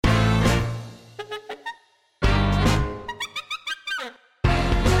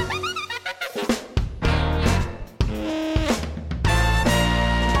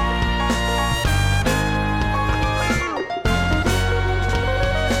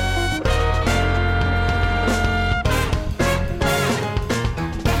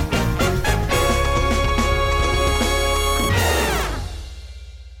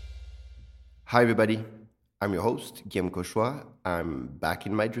Hi, everybody. I'm your host, Guillaume Cauchois. I'm back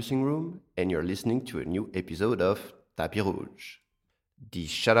in my dressing room, and you're listening to a new episode of Tapis Rouge. The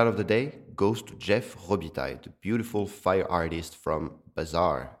shout out of the day goes to Jeff Robitaille, the beautiful fire artist from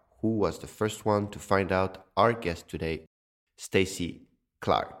Bazaar, who was the first one to find out our guest today, Stacy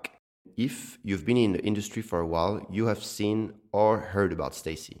Clark. If you've been in the industry for a while, you have seen or heard about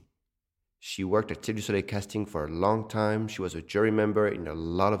Stacy. She worked at Cirque du Soleil casting for a long time. She was a jury member in a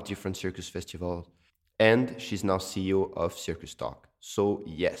lot of different circus festivals. And she's now CEO of CircusTalk. So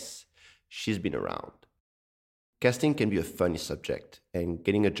yes, she's been around. Casting can be a funny subject, and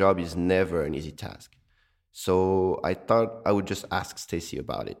getting a job is never an easy task. So I thought I would just ask Stacy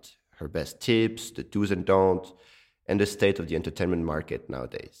about it, her best tips, the do's and don'ts, and the state of the entertainment market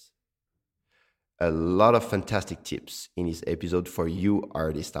nowadays. A lot of fantastic tips in this episode for you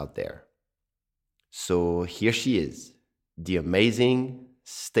artists out there. So here she is, the amazing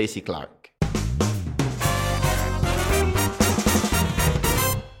Stacy Clark.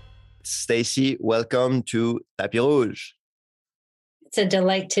 Stacy, welcome to Tapis Rouge. It's a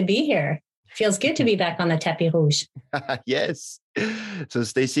delight to be here. Feels good to be back on the Tapis Rouge. Yes. So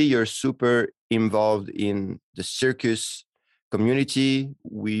Stacy, you're super involved in the circus community.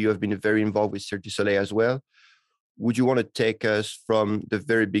 You have been very involved with Cirque du Soleil as well. Would you want to take us from the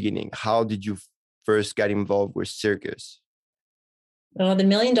very beginning? How did you first got involved with circus? Oh, the $1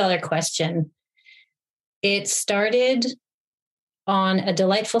 million question. It started on a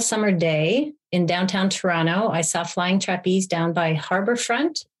delightful summer day in downtown Toronto. I saw flying trapeze down by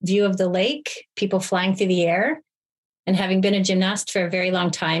Harbourfront, view of the lake, people flying through the air. And having been a gymnast for a very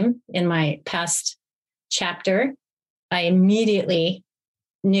long time in my past chapter, I immediately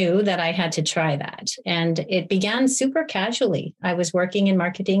knew that I had to try that. And it began super casually. I was working in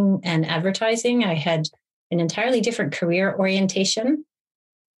marketing and advertising. I had an entirely different career orientation.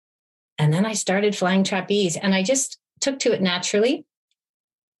 And then I started flying trapeze, and I just took to it naturally.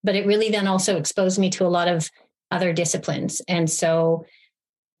 But it really then also exposed me to a lot of other disciplines. And so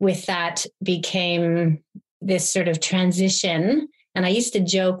with that became this sort of transition. And I used to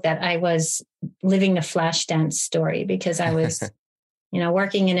joke that I was living the flash dance story, because I was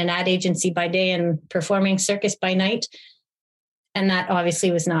working in an ad agency by day and performing circus by night. And that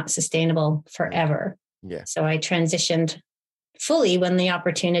obviously was not sustainable forever. Yeah. So I transitioned fully when the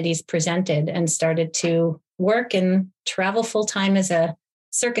opportunities presented and started to work and travel full time as a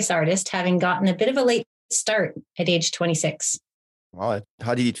circus artist, having gotten a bit of a late start at age 26. Wow.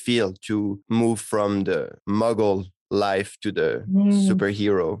 How did it feel to move from the muggle life to the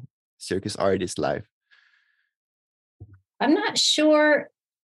superhero circus artist life? I'm not sure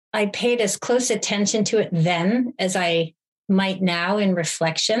I paid as close attention to it then as I might now in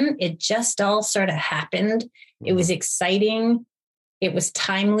reflection. It just all sort of happened. Mm-hmm. It was exciting. It was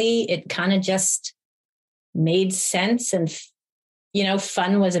timely. It kind of just made sense. And,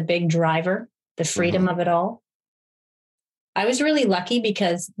 fun was a big driver, the freedom of it all. I was really lucky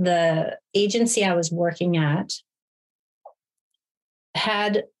because the agency I was working at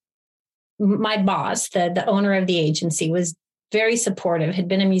had my boss, the owner of the agency, was very supportive, had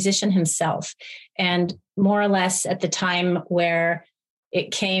been a musician himself. And more or less at the time where it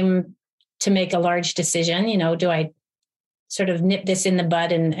came to make a large decision, do I sort of nip this in the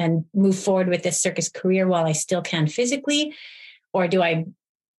bud and move forward with this circus career while I still can physically? Or do I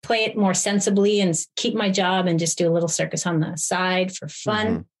play it more sensibly and keep my job and just do a little circus on the side for fun?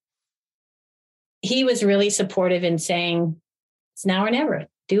 Mm-hmm. He was really supportive in saying, it's now or never.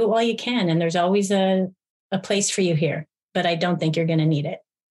 Do it while you can. And there's always a place for you here, but I don't think you're going to need it.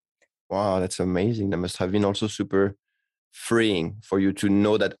 Wow, that's amazing. That must have been also super freeing for you to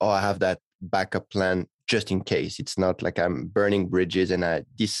know that, I have that backup plan just in case. It's not like I'm burning bridges and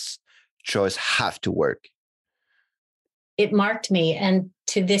this choice have to work. It marked me. And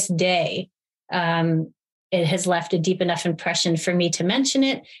to this day, it has left a deep enough impression for me to mention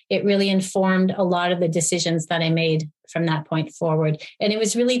it. It really informed a lot of the decisions that I made from that point forward. And it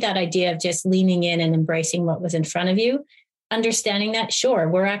was really that idea of just leaning in and embracing what was in front of you, understanding that, sure,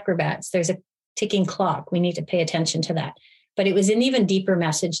 we're acrobats. There's a ticking clock. We need to pay attention to that. But it was an even deeper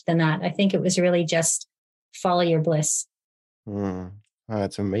message than that. I think it was really just follow your bliss. Oh,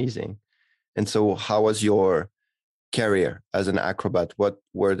 that's amazing. And so how was your career as an acrobat? What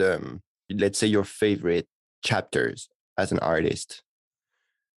were let's say, your favorite chapters as an artist?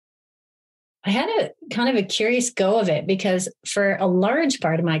 I had a kind of a curious go of it, because for a large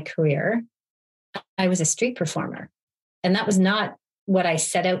part of my career, I was a street performer. And that was not what I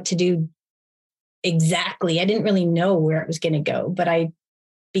set out to do exactly. I didn't really know where it was going to go, but I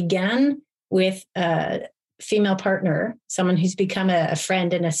began with a female partner, someone who's become a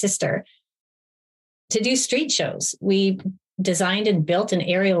friend and a sister, to do street shows. We designed and built an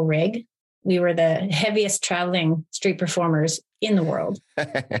aerial rig. We were the heaviest traveling street performers in the world.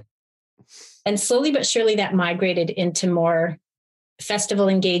 And slowly but surely that migrated into more festival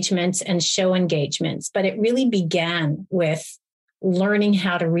engagements and show engagements. But it really began with learning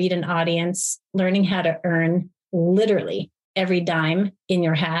how to read an audience, learning how to earn literally every dime in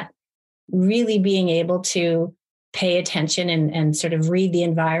your hat, really being able to pay attention and sort of read the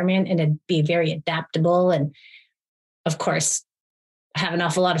environment and be very adaptable. And of course, have an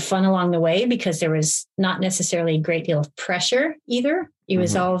awful lot of fun along the way, because there was not necessarily a great deal of pressure either. It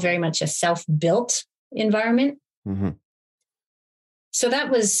was all very much a self-built environment. So that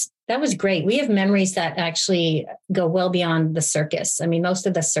was great. We have memories that actually go well beyond the circus. I mean, most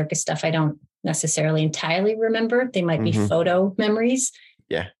of the circus stuff I don't necessarily entirely remember. They might be photo memories.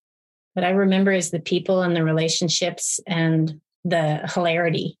 Yeah. But I remember is the people and the relationships and the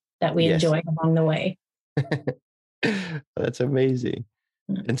hilarity that we enjoyed along the way. That's amazing.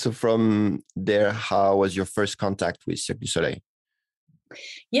 And so from there, how was your first contact with Cirque du Soleil?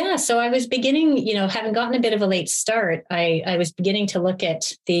 Yeah, so I was beginning, having gotten a bit of a late start, I was beginning to look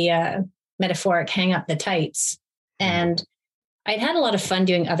at the metaphoric hang up the tights. And I'd had a lot of fun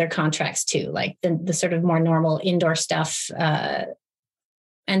doing other contracts too, like the sort of more normal indoor stuff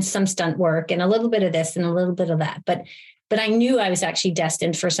and some stunt work and a little bit of this and a little bit of that. But I knew I was actually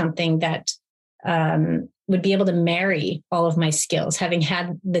destined for something that would be able to marry all of my skills, having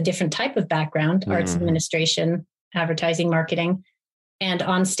had the different type of background, arts administration, advertising, marketing, and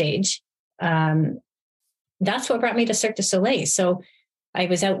on stage. That's what brought me to Cirque du Soleil. So I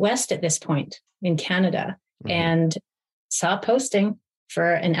was out west at this point in Canada and saw a posting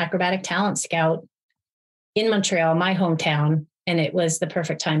for an acrobatic talent scout in Montreal, my hometown, and it was the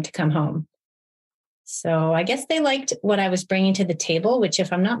perfect time to come home. So I guess they liked what I was bringing to the table, which,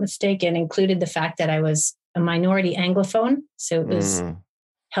 if I'm not mistaken, included the fact that I was a minority Anglophone. So it was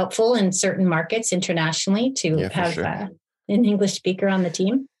helpful in certain markets internationally to have an English speaker on the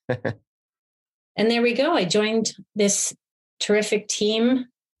team. And there we go. I joined this terrific team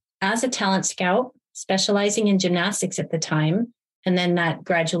as a talent scout, specializing in gymnastics at the time. And then that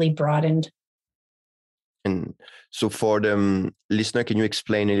gradually broadened. And so for the listener, can you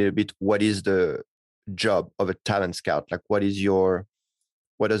explain a little bit what is the job of a talent scout? Like what does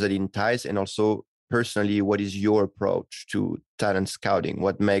it entice? And also personally, what is your approach to talent scouting?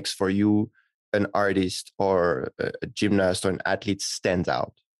 What makes for you an artist or a gymnast or an athlete stands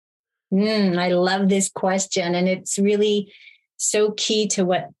out? I love this question. And it's really so key to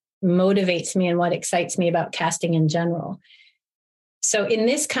what motivates me and what excites me about casting in general. So in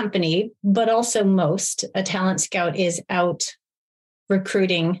this company, but also most, a talent scout is out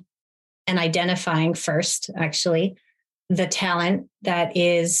recruiting and identifying first, actually, the talent that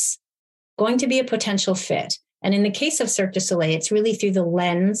is going to be a potential fit. And in the case of Cirque du Soleil, it's really through the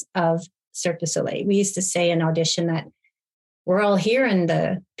lens of Cirque du Soleil. We used to say in audition that we're all here and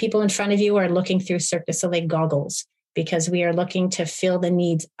the people in front of you are looking through Cirque du Soleil goggles, because we are looking to fill the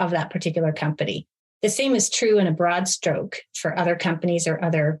needs of that particular company. The same is true in a broad stroke for other companies or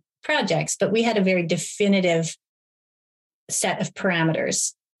other projects, but we had a very definitive set of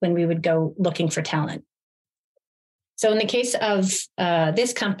parameters when we would go looking for talent. So in the case of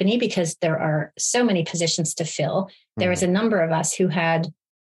this company, because there are so many positions to fill, there was a number of us who had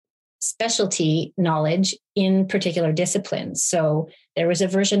specialty knowledge in particular disciplines. So there was a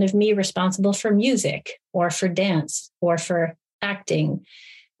version of me responsible for music or for dance or for acting,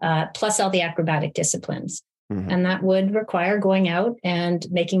 plus all the acrobatic disciplines. And that would require going out and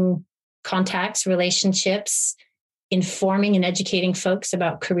making contacts, relationships, informing and educating folks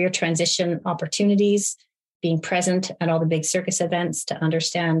about career transition opportunities, being present at all the big circus events to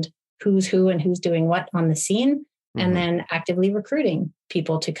understand who's who and who's doing what on the scene, and then actively recruiting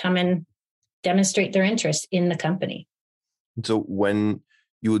people to come and demonstrate their interest in the company. So when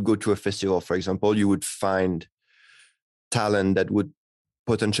you would go to a festival, for example, you would find talent that would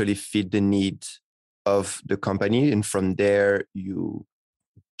potentially fit the needs of the company. And from there, you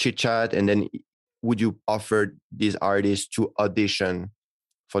chit chat. And then would you offer these artists to audition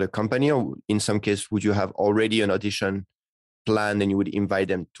for the company? Or in some case, would you have already an audition planned and you would invite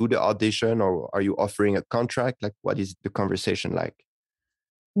them to the audition? Or are you offering a contract? Like, what is the conversation like?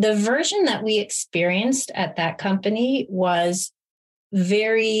 The version that we experienced at that company was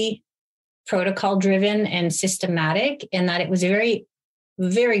very protocol driven and systematic, in that it was very,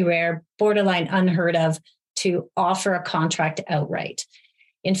 very rare, borderline unheard of, to offer a contract outright.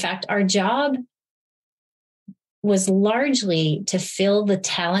 In fact, our job was largely to fill the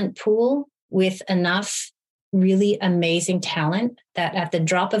talent pool with enough really amazing talent that at the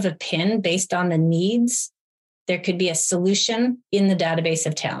drop of a pin, based on the needs, there could be a solution in the database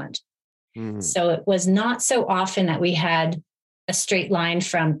of talent. So it was not so often that we had a straight line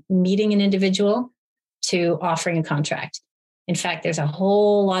from meeting an individual to offering a contract. In fact, there's a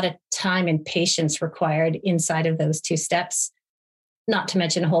whole lot of time and patience required inside of those two steps, not to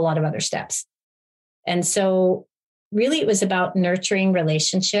mention a whole lot of other steps. And so really it was about nurturing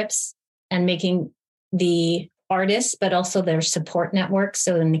relationships and making the artists, but also their support network.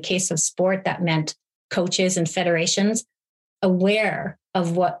 So in the case of sport, that meant coaches and federations aware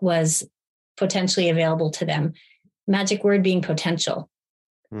of what was potentially available to them. Magic word being potential.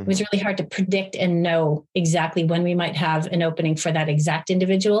 It was really hard to predict and know exactly when we might have an opening for that exact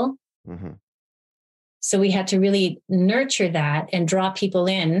individual. So we had to really nurture that and draw people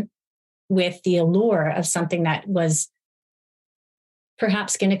in with the allure of something that was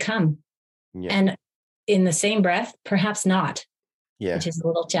perhaps going to come. And in the same breath, perhaps not, which is a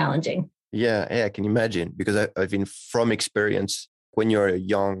little challenging. Yeah, I can imagine, because I've been from experience, when you're a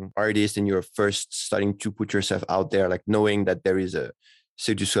young artist and you're first starting to put yourself out there, like knowing that there is a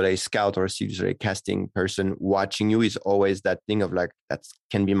Cirque du Soleil scout or a Cirque du Soleil casting person watching you is always that thing of like, that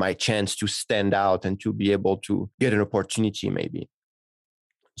can be my chance to stand out and to be able to get an opportunity maybe.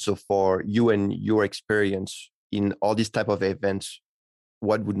 So for you and your experience in all these type of events,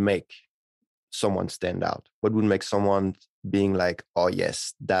 what would make someone stand out? What would make someone being like, oh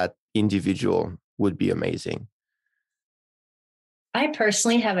yes, that individual would be amazing? I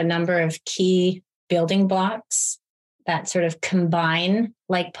personally have a number of key building blocks that sort of combine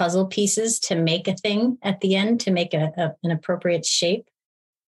like puzzle pieces to make a thing at the end, to make an appropriate shape.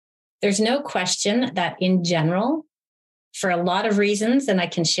 There's no question that in general, for a lot of reasons, and I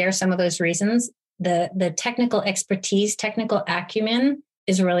can share some of those reasons, the technical expertise, technical acumen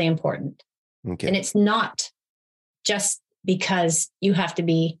is really important. Okay. And it's not just because you have to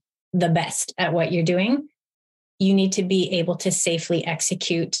be the best at what you're doing. You need to be able to safely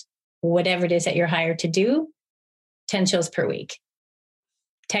execute whatever it is that you're hired to do, 10 shows per week.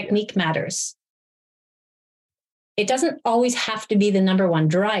 Technique matters. It doesn't always have to be the number one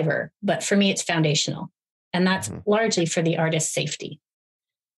driver, but for me, it's foundational. And that's largely for the artist's safety.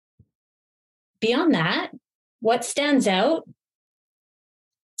 Beyond that, what stands out?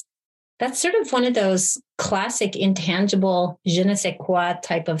 That's sort of one of those classic intangible je ne sais quoi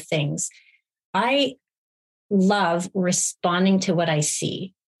type of things. I love responding to what I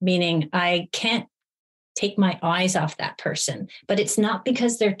see, meaning I can't take my eyes off that person, but it's not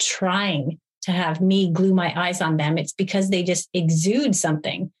because they're trying to have me glue my eyes on them. It's because they just exude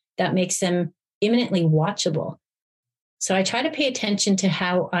something that makes them imminently watchable. So I try to pay attention to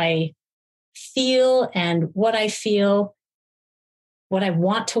how I feel and what I feel, what I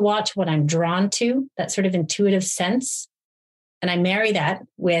want to watch, what I'm drawn to, that sort of intuitive sense. And I marry that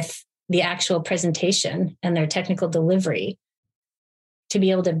with the actual presentation and their technical delivery to be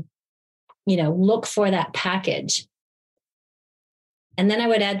able to, look for that package. And then I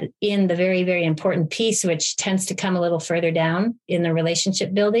would add in the very, very important piece, which tends to come a little further down in the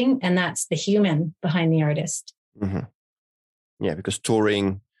relationship building, and that's the human behind the artist. Yeah, because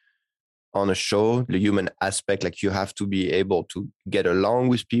touring on a show, the human aspect, like you have to be able to get along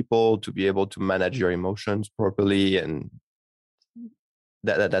with people, to be able to manage your emotions properly, and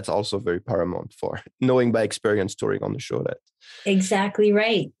that's also very paramount for knowing by experience touring on the show. That exactly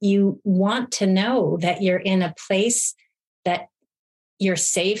right. You want to know that you're in a place that you're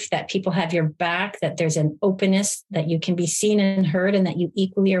safe, that people have your back, that there's an openness, that you can be seen and heard, and that you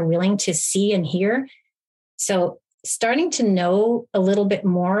equally are willing to see and hear. So starting to know a little bit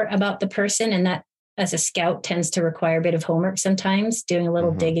more about the person, and that as a scout tends to require a bit of homework sometimes, doing a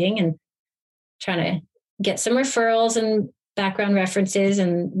little digging and trying to get some referrals and background references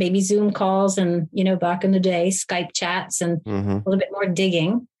and maybe Zoom calls and, back in the day, Skype chats and a little bit more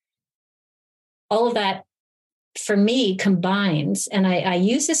digging. All of that for me combines, and I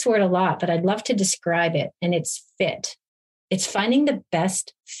use this word a lot, but I'd love to describe it, and it's fit. It's finding the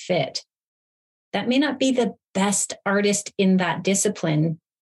best fit. That may not be the best artist in that discipline.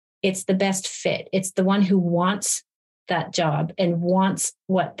 It's the best fit. It's the one who wants that job and wants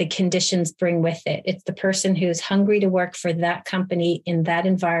what the conditions bring with it. It's the person who's hungry to work for that company in that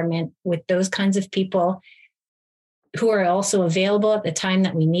environment with those kinds of people who are also available at the time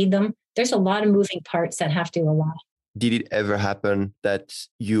that we need them. There's a lot of moving parts that have to align. Did it ever happen that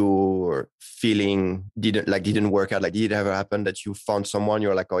your feeling didn't work out? Like, did it ever happen that you found someone,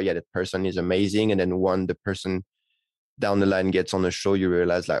 you're like, oh yeah, that person is amazing, and then when the person down the line gets on the show, you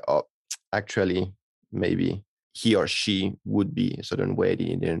realize like, oh, actually, maybe he or she would be a certain way.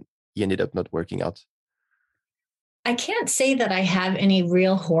 He ended up not working out. I can't say that I have any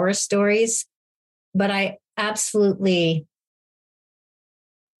real horror stories, but I absolutely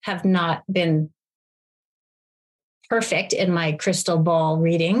have not been perfect in my crystal ball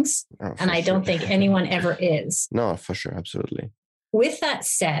readings. And I don't think anyone ever is. No, for sure. Absolutely. With that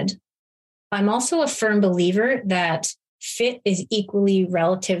said, I'm also a firm believer that fit is equally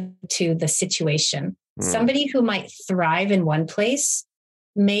relative to the situation. Somebody who might thrive in one place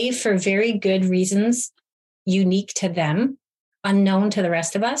may, for very good reasons, unique to them, unknown to the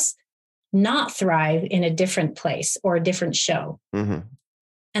rest of us, not thrive in a different place or a different show.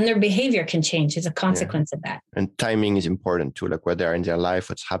 And their behavior can change as a consequence of that. And timing is important too, like where they are in their life,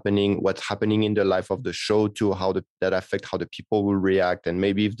 what's happening in the life of the show too, that affect how the people will react. And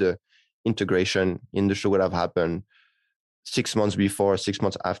maybe if the integration in the show would have happened 6 months before, 6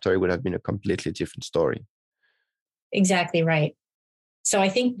 months after, it would have been a completely different story. Exactly right. So I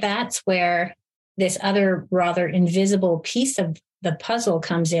think that's where this other rather invisible piece of the puzzle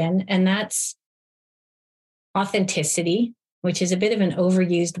comes in, and that's authenticity, which is a bit of an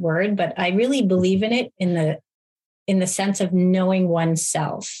overused word, but I really believe in it in the sense of knowing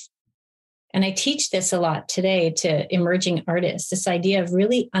oneself. And I teach this a lot today to emerging artists, this idea of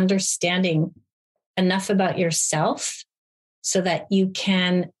really understanding enough about yourself so that you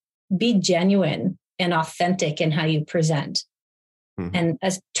can be genuine and authentic in how you present and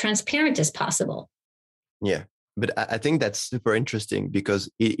as transparent as possible. Yeah. But I think that's super interesting because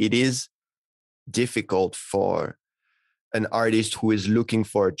it is difficult for an artist who is looking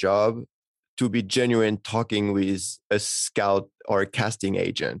for a job to be genuine talking with a scout or a casting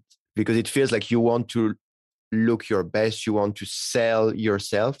agent, because it feels like you want to look your best, you want to sell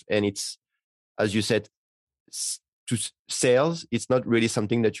yourself. And it's, as you said, sales, it's not really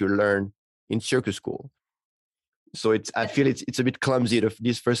something that you learn in circus school. So I feel it's a bit clumsy.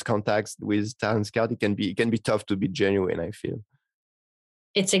 These first contacts with talent scout, it can be tough to be genuine, I feel.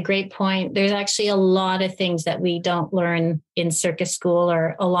 It's a great point. There's actually a lot of things that we don't learn in circus school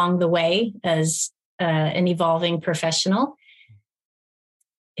or along the way as an evolving professional.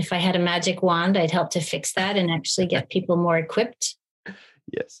 If I had a magic wand, I'd help to fix that and actually get people more equipped.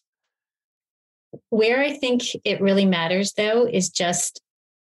 Yes. Where I think it really matters, though, is just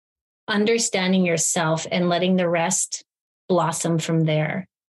understanding yourself and letting the rest blossom from there.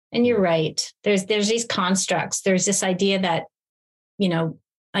 And you're right. There's these constructs. There's this idea that,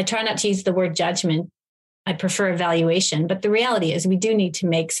 I try not to use the word judgment. I prefer evaluation. But the reality is we do need to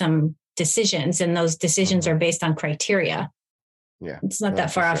make some decisions, and those decisions are based on criteria. Yeah. It's not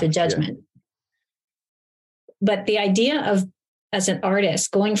that far off a judgment. Yeah. But the idea of, as an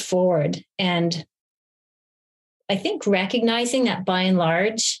artist, going forward, and I think recognizing that by and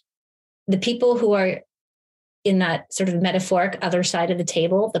large, the people who are in that sort of metaphoric other side of the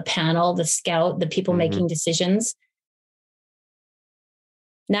table, the panel, the scout, the people making decisions.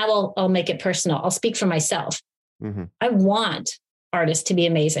 Now I'll make it personal. I'll speak for myself. I want artists to be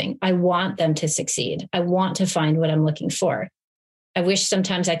amazing. I want them to succeed. I want to find what I'm looking for. I wish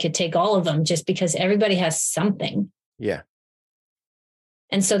sometimes I could take all of them just because everybody has something. Yeah.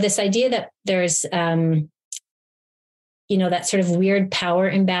 And so this idea that there's, that sort of weird power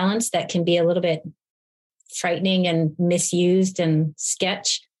imbalance that can be a little bit frightening and misused and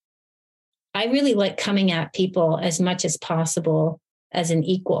sketch. I really like coming at people as much as possible as an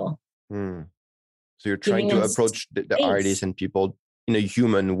equal. So you're trying to approach the artists and people in a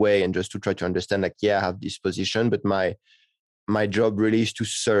human way, and just to try to understand, like, I have this position, but my job really is to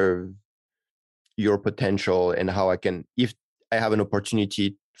serve your potential and how I can, if I have an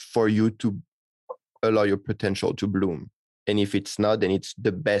opportunity for you to allow your potential to bloom. And if it's not, then it's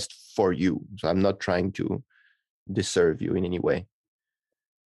the best for you. So I'm not trying to deserve you in any way.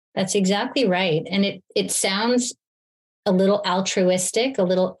 That's exactly right. And it sounds a little altruistic, a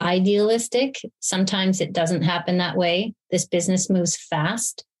little idealistic. Sometimes it doesn't happen that way. This business moves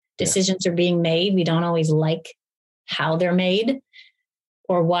fast. Decisions are being made. We don't always like how they're made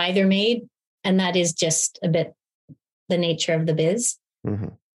or why they're made. And that is just a bit the nature of the biz.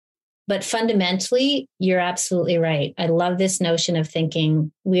 But fundamentally, you're absolutely right. I love this notion of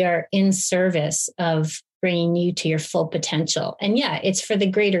thinking we are in service of bringing you to your full potential. And it's for the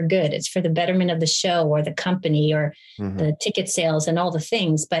greater good. It's for the betterment of the show or the company or the ticket sales and all the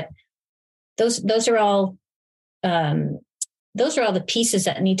things. But those are all the pieces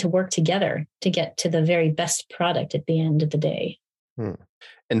that need to work together to get to the very best product at the end of the day.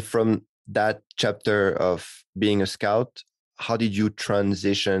 And from that chapter of being a scout, how did you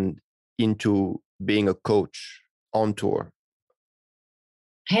transition into being a coach on tour?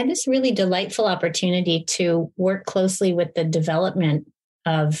 I had this really delightful opportunity to work closely with the development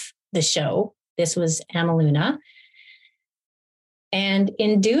of the show. This was Amaluna. And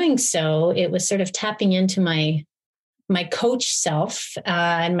in doing so, it was sort of tapping into my coach self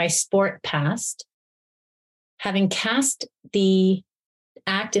and my sport past. Having cast the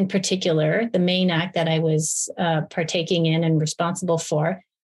act in particular, the main act that I was partaking in and responsible for,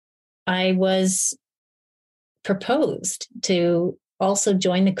 I was proposed to also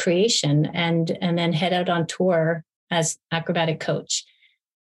join the creation and then head out on tour as acrobatic coach.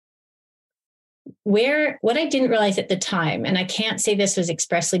 What I didn't realize at the time, and I can't say this was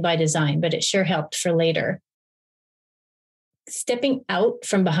expressly by design, but it sure helped for later, stepping out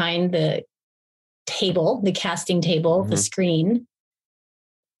from behind the table, the casting table, the screen,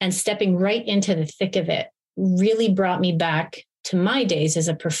 and stepping right into the thick of it really brought me back to my days as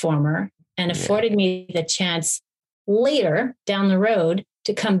a performer and afforded me the chance later down the road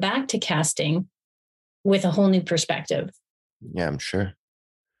to come back to casting with a whole new perspective. Yeah, I'm sure.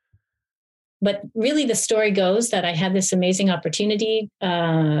 But really the story goes that I had this amazing opportunity,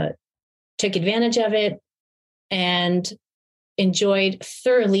 took advantage of it, and enjoyed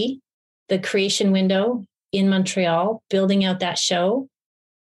thoroughly the creation window in Montreal, building out that show.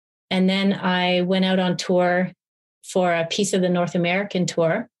 And then I went out on tour for a piece of the North American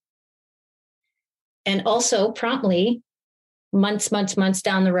tour. And also promptly, months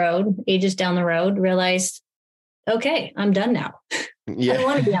down the road, ages down the road, realized, okay, I'm done now. Yeah. I don't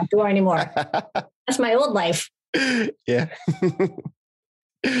want to be on tour anymore. That's my old life. Yeah.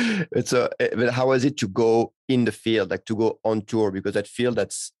 But how was it to go in the field, like to go on tour? Because I feel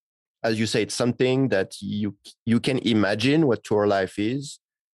that's, as you say, it's something that you can imagine what tour life is,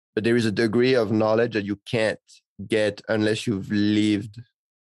 but there is a degree of knowledge that you can't get unless you've lived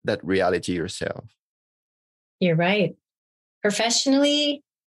that reality yourself. You're right. Professionally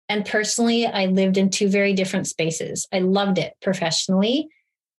and personally, I lived in two very different spaces. I loved it professionally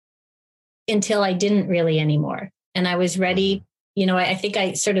until I didn't really anymore. And I was ready. I think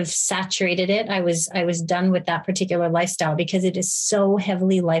I sort of saturated it. I was done with that particular lifestyle because it is so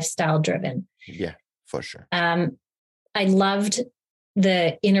heavily lifestyle driven. Yeah, for sure. I loved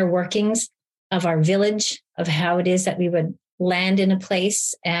the inner workings of our village, of how it is that we would land in a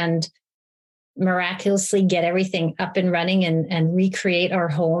place and miraculously get everything up and running and recreate our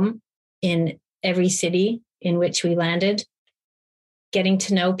home in every city in which we landed, getting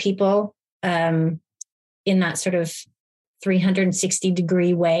to know people in that sort of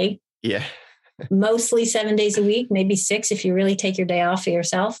 360-degree way. Yeah. Mostly 7 days a week, maybe 6 if you really take your day off for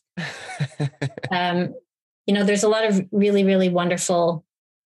yourself. There's a lot of really, really wonderful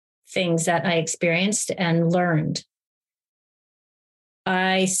things that I experienced and learned.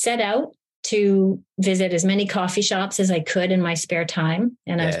 I set out to visit as many coffee shops as I could in my spare time,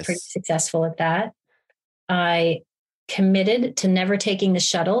 and I was pretty successful at that. I committed to never taking the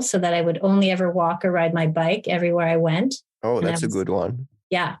shuttle so that I would only ever walk or ride my bike everywhere I went. Oh, that's a good one.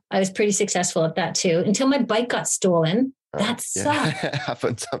 Yeah, I was pretty successful at that too, until my bike got stolen. That sucked.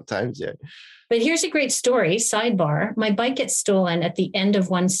 Happens sometimes, yeah. But here's a great story, sidebar. My bike gets stolen at the end of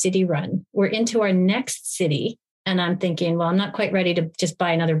one city run. We're into our next city. And I'm thinking, well, I'm not quite ready to just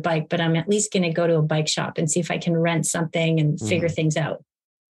buy another bike, but I'm at least going to go to a bike shop and see if I can rent something and figure things out.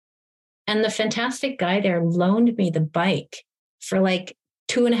 And the fantastic guy there loaned me the bike for like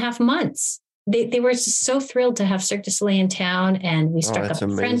 2.5 months. They were just so thrilled to have Cirque du Soleil in town, and we struck up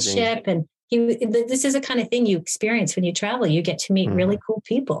a friendship. And this is the kind of thing you experience when you travel. You get to meet really cool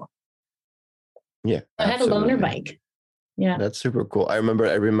people. Yeah, I had a loaner bike. Yeah, that's super cool. I remember.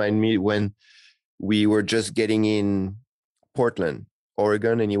 It reminded me when we were just getting in Portland,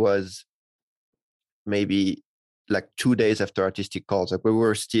 Oregon, and it was maybe like 2 days after Artistic Calls. Like we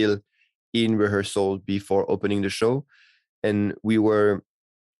were still in rehearsal before opening the show, and we were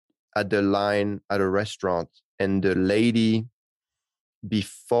at the line at a restaurant, and the lady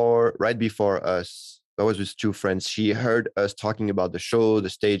right before us, I was with 2 friends. She heard us talking about the show, the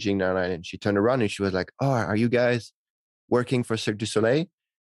staging, and she turned around and she was like, "Oh, are you guys working for Cirque du Soleil?"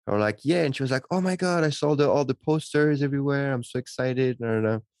 I was like, "Yeah." And she was like, "Oh my God, I saw all the posters everywhere. I'm so excited."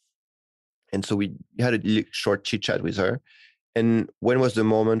 And so we had a short chit chat with her. And when was the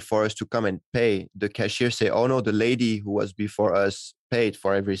moment for us to come and pay? The cashier say, "Oh no, the lady who was before us paid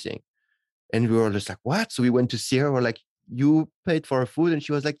for everything." And we were just like, "What?" So we went to see her. We're like, "You paid for our food?" And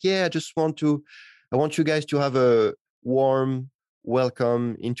she was like, "Yeah, I want you guys to have a warm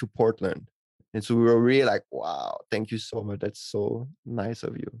welcome into Portland." And so we were really like, "Wow, thank you so much. That's so nice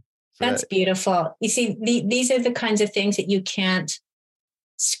of you." So that's beautiful. You see, these are the kinds of things that you can't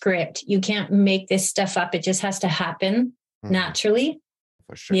script. You can't make this stuff up. It just has to happen naturally.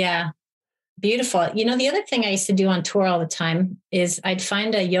 For sure. Yeah. Beautiful. The other thing I used to do on tour all the time is I'd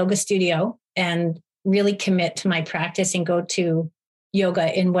find a yoga studio and really commit to my practice and go to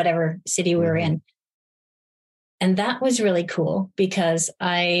yoga in whatever city we were in. And that was really cool because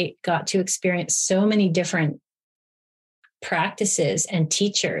I got to experience so many different practices and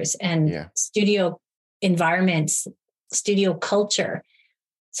teachers and studio environments, studio culture.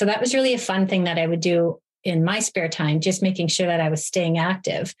 So that was really a fun thing that I would do in my spare time, just making sure that I was staying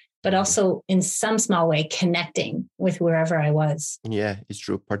active, but also in some small way connecting with wherever I was. Yeah, it's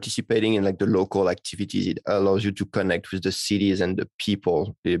true. Participating in like the local activities, it allows you to connect with the cities and the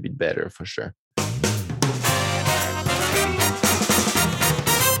people a bit better, for sure.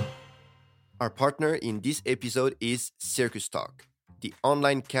 Our partner in this episode is CircusTalk, the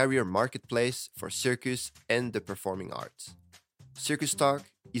online career marketplace for circus and the performing arts. CircusTalk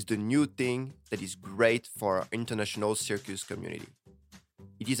is the new thing that is great for our international circus community.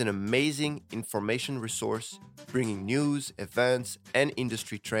 It is an amazing information resource bringing news, events, and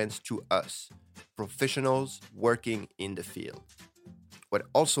industry trends to us, professionals working in the field. What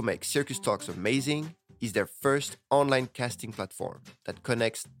also makes CircusTalks amazing is their first online casting platform that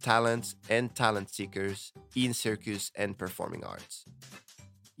connects talents and talent seekers in circus and performing arts.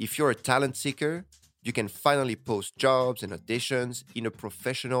 If you're a talent seeker, you can finally post jobs and auditions in a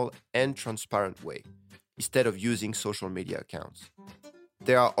professional and transparent way, instead of using social media accounts.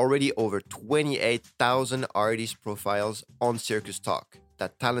 There are already over 28,000 artist profiles on CircusTalk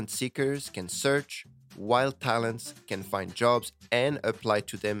that talent seekers can search, while talents can find jobs and apply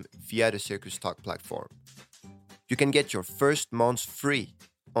to them via the CircusTalk platform. You can get your first month free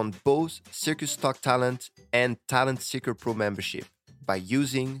on both CircusTalk Talent and Talent Seeker Pro membership by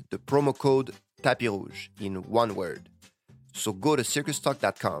using the promo code Tapis Rouge in one word. So go to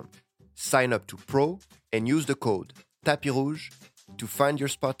circustalk.com, sign up to Pro, and use the code Tapis Rouge to find your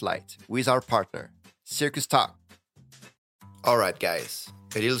spotlight with our partner, CircusTalk. All right, guys,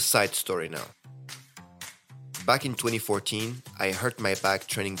 a little side story now. Back in 2014, I hurt my back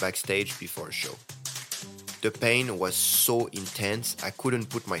training backstage before a show. The pain was so intense, I couldn't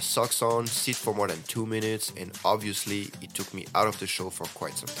put my socks on, sit for more than 2 minutes, and obviously it took me out of the show for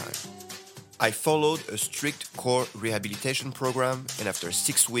quite some time. I followed a strict core rehabilitation program, and after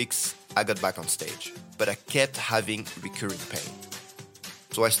 6 weeks, I got back on stage, but I kept having recurring pain.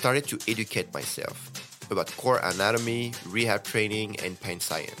 So I started to educate myself about core anatomy, rehab training, and pain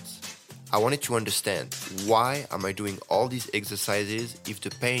science. I wanted to understand, why am I doing all these exercises if the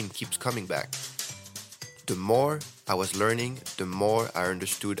pain keeps coming back? The more I was learning, the more I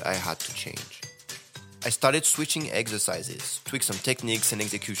understood I had to change. I started switching exercises, tweaked some techniques and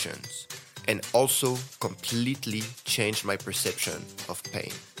executions, and also completely changed my perception of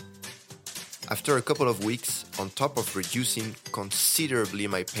pain. After a couple of weeks, on top of reducing considerably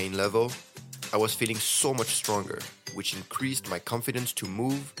my pain level, I was feeling so much stronger, which increased my confidence to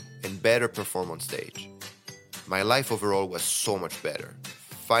move and better perform on stage. My life overall was so much better.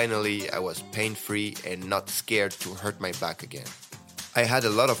 Finally, I was pain-free and not scared to hurt my back again. I had a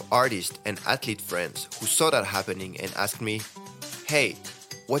lot of artists and athlete friends who saw that happening and asked me, "Hey,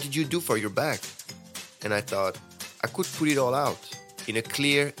 what did you do for your back?" And I thought, I could put it all out in a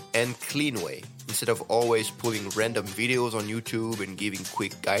clear and clean way, instead of always pulling random videos on YouTube and giving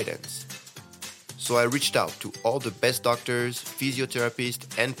quick guidance. So I reached out to all the best doctors,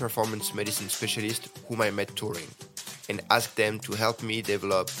 physiotherapists, and performance medicine specialists whom I met touring, and asked them to help me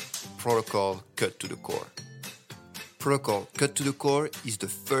develop Protocol Cut to the Core. Protocol Cut to the Core is the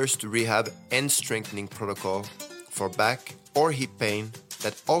first rehab and strengthening protocol for back or hip pain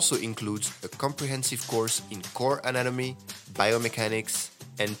that also includes a comprehensive course in core anatomy, biomechanics,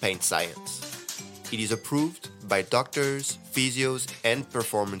 and pain science. It is approved by doctors, physios, and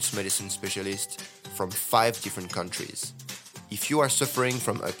performance medicine specialists from 5 different countries. If you are suffering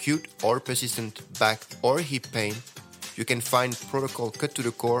from acute or persistent back or hip pain, you can find Protocol Cut to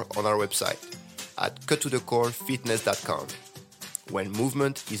the Core on our website at cuttothecorefitness.com. When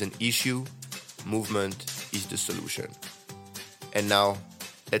movement is an issue, movement is the solution. And now,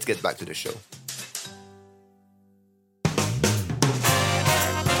 let's get back to the show.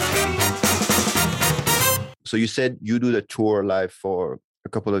 So you said you do the tour live for a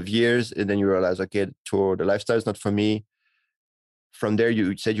couple of years, and then you realize, okay, the lifestyle is not for me. From there,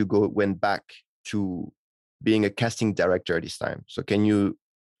 you said you went back to being a casting director this time. So can you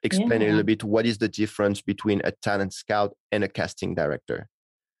explain a little bit, what is the difference between a talent scout and a casting director?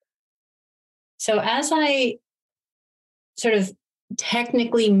 So as I sort of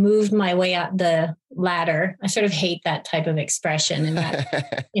technically moved my way up the ladder, I sort of hate that type of expression and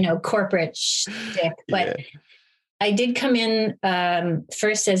that, corporate shtick, but I did come in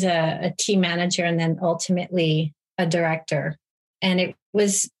first as a team manager and then ultimately a director. And it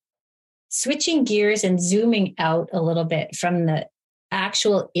was switching gears and zooming out a little bit from the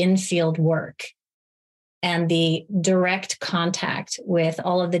actual in-field work and the direct contact with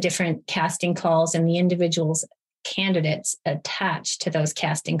all of the different casting calls and the individuals, candidates attached to those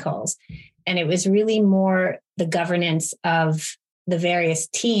casting calls. And it was really more the governance of the various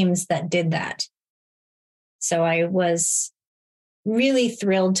teams that did that. So I was really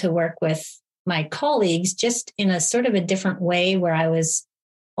thrilled to work with my colleagues just in a sort of a different way, where I was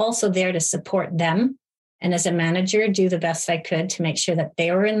also there to support them. And as a manager, do the best I could to make sure that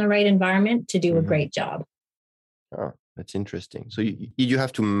they were in the right environment to do a great job. Oh, that's interesting. So you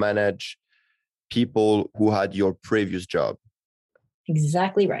have to manage people who had your previous job.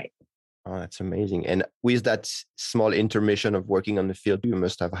 Exactly right. Oh, that's amazing. And with that small intermission of working on the field, you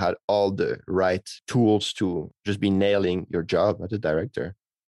must have had all the right tools to just be nailing your job as a director.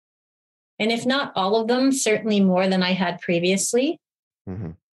 And if not all of them, certainly more than I had previously.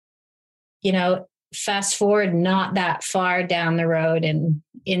 Mm-hmm. You know, fast forward not that far down the road and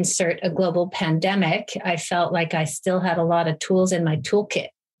insert a global pandemic, I felt like I still had a lot of tools in my toolkit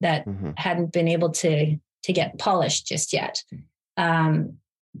that hadn't been able to get polished just yet.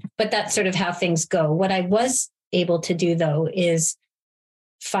 But that's sort of how things go. What I was able to do, though, is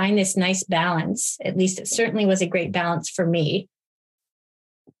find this nice balance. At least it certainly was a great balance for me,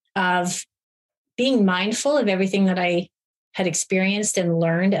 of being mindful of everything that I had experienced and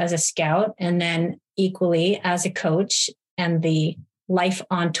learned as a scout, and then equally as a coach and the life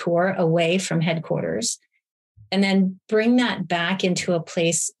on tour away from headquarters, and then bring that back into a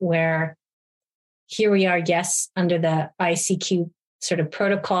place where here we are, yes, under the ICQ sort of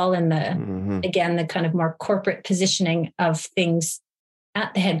protocol and the, again, the kind of more corporate positioning of things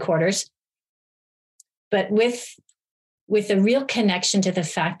at the headquarters, but with a real connection to the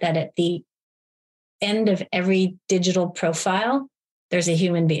fact that at the end of every digital profile, there's a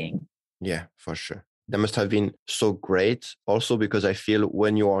human being. Yeah, for sure. That must have been so great. Also, because I feel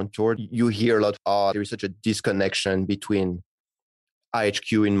when you're on tour, you hear a lot, there is such a disconnection between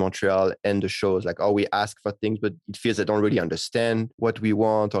IHQ in Montreal and the shows. Like, we ask for things, but it feels they don't really understand what we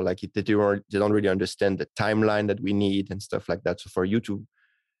want, or like they don't really understand the timeline that we need and stuff like that. So for you to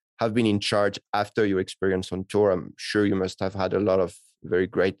have been in charge after your experience on tour, I'm sure you must have had a lot of very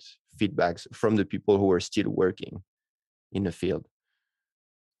great feedbacks from the people who are still working in the field.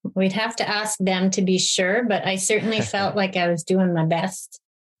 We'd have to ask them to be sure, but I certainly felt like I was doing my best.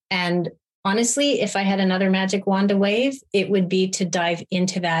 And honestly, if I had another magic wand to wave, it would be to dive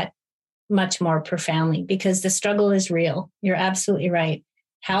into that much more profoundly, because the struggle is real. You're absolutely right.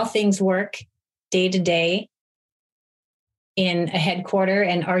 How things work day to day in a headquarter,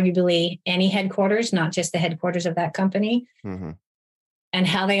 and arguably any headquarters, not just the headquarters of that company, and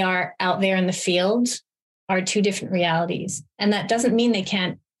how they are out there in the field are two different realities. And that doesn't mean they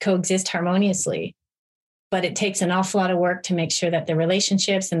can't coexist harmoniously, but it takes an awful lot of work to make sure that the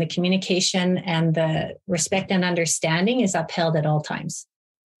relationships and the communication and the respect and understanding is upheld at all times.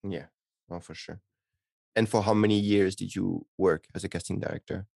 Yeah, for sure. And for how many years did you work as a casting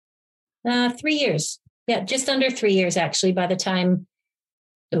director? 3 years. Yeah, just under 3 years, actually, by the time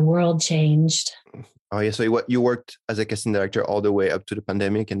the world changed. Oh, yeah. So you worked as a casting director all the way up to the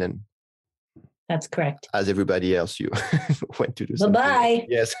pandemic, and then... That's correct. As everybody else, you went to do something. Bye-bye.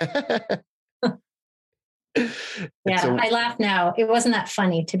 Yes. Yeah, so, I laugh now. It wasn't that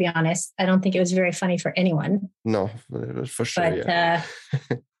funny, to be honest. I don't think it was very funny for anyone. No, for sure. But,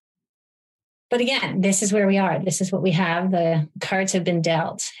 but again, this is where we are. This is what we have. The cards have been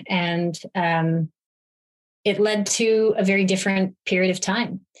dealt. And it led to a very different period of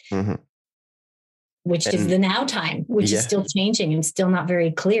time, which is the now time, which is still changing and still not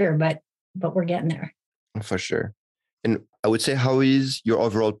very clear, but we're getting there. For sure. And I would say, how is your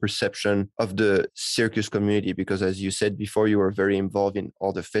overall perception of the circus community? Because as you said before, you were very involved in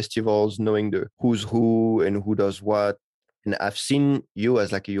all the festivals, knowing the who's who and who does what. And I've seen you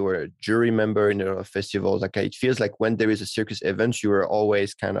as like you were a jury member in a lot of festivals. Like it feels like when there is a circus event, you are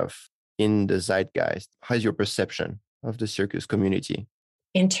always kind of in the zeitgeist. How's your perception of the circus community?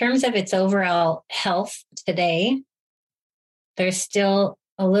 In terms of its overall health today, there's still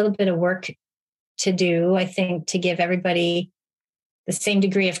a little bit of work to do, I think, to give everybody the same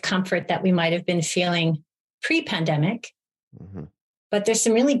degree of comfort that we might have been feeling pre-pandemic. But there's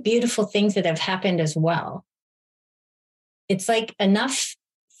some really beautiful things that have happened as well. It's like enough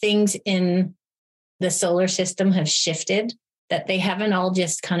things in the solar system have shifted that they haven't all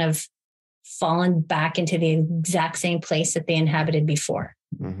just kind of fallen back into the exact same place that they inhabited before.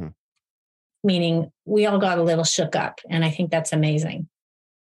 Meaning we all got a little shook up, and I think that's amazing.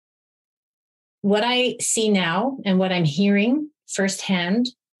 What I see now and what I'm hearing firsthand,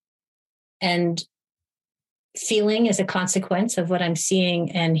 and feeling as a consequence of what I'm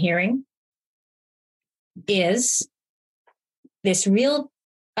seeing and hearing is this real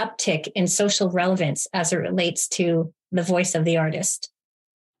uptick in social relevance as it relates to the voice of the artist.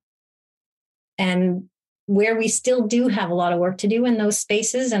 And where we still do have a lot of work to do in those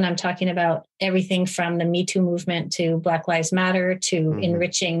spaces, and I'm talking about everything from the Me Too movement to Black Lives Matter to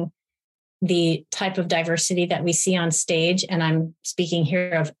enriching the type of diversity that we see on stage. And I'm speaking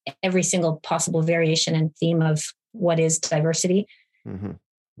here of every single possible variation and theme of what is diversity. Yeah,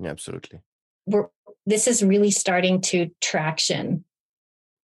 absolutely. This is really starting to traction.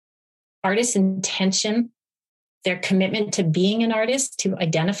 Artists' intention, their commitment to being an artist, to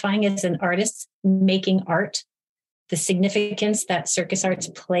identifying as an artist, making art, the significance that circus arts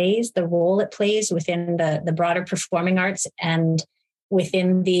plays, the role it plays within the broader performing arts and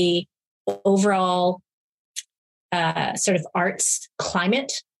within the overall sort of arts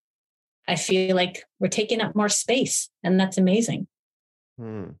climate. I feel like we're taking up more space, and that's amazing.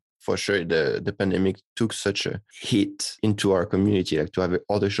 For sure, the pandemic took such a hit into our community, like to have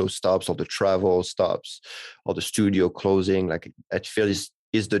all the show stops, all the travel stops, all the studio closing. Like I feel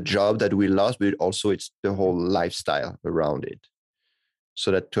is the job that we lost, but also it's the whole lifestyle around it. So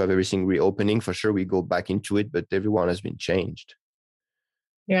that to have everything reopening, for sure, we go back into it, but everyone has been changed.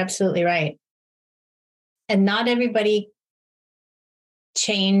 You're absolutely right. And not everybody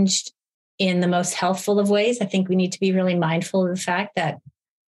changed in the most healthful of ways. I think we need to be really mindful of the fact that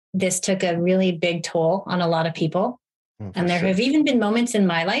this took a really big toll on a lot of people. And there have even been moments in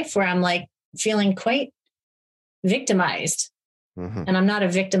my life where I'm like feeling quite victimized. And I'm not a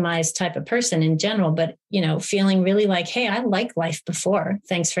victimized type of person in general, but, feeling really like, hey, I liked life before.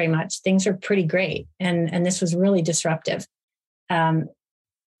 Thanks very much. Things are pretty great. And this was really disruptive. Then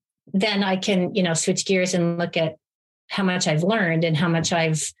I can, switch gears and look at how much I've learned and how much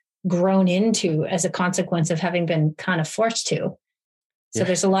I've grown into as a consequence of having been kind of forced to. So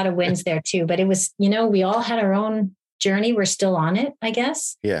there's a lot of wins there too. But it was, we all had our own journey. We're still on it, I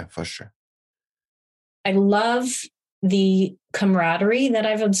guess. Yeah, for sure. I love the camaraderie that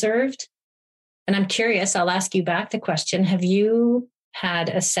I've observed. And I'm curious, I'll ask you back the question. Have you had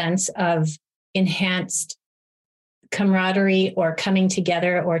a sense of enhanced camaraderie or coming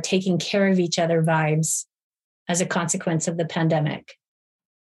together or taking care of each other vibes as a consequence of the pandemic?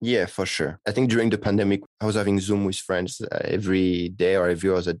 Yeah, for sure. I think during the pandemic, I was having Zoom with friends every day or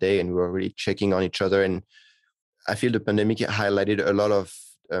every other day, and we were really checking on each other. And I feel the pandemic highlighted a lot of,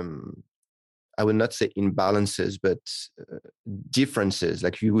 I would not say imbalances, but differences.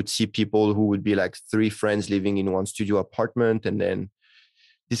 Like you would see people who would be like 3 friends living in one studio apartment and then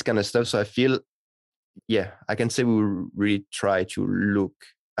this kind of stuff. So I feel, I can say we really try to look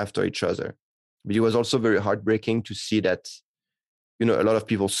after each other. But it was also very heartbreaking to see that a lot of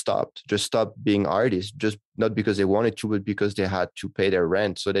people stopped being artists, just not because they wanted to, but because they had to pay their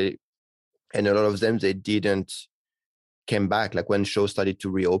rent. And a lot of them, they didn't came back. Like when shows started to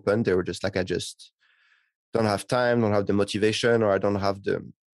reopen, they were just like, I just don't have time, don't have the motivation, or I don't have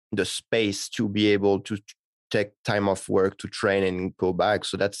the space to be able to take time off work to train and go back.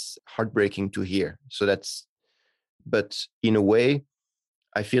 So that's heartbreaking to hear. But in a way,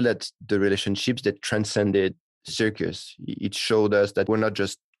 I feel that the relationships that transcended circus, it showed us that we're not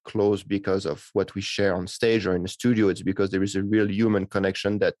just close because of what we share on stage or in the studio. It's because there is a real human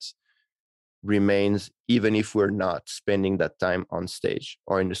connection that remains even if we're not spending that time on stage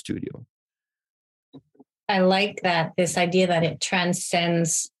or in the studio. I like that, this idea that it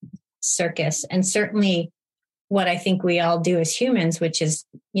transcends circus, and certainly what I think we all do as humans, which is,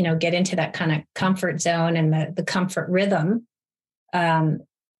 get into that kind of comfort zone and the comfort rhythm,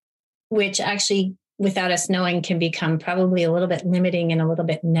 which actually, without us knowing, can become probably a little bit limiting and a little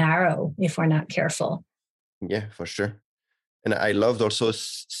bit narrow if we're not careful. Yeah, for sure. And I loved also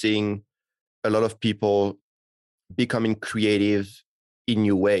seeing a lot of people becoming creative in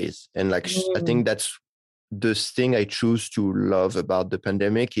new ways. And I think that's the thing I choose to love about the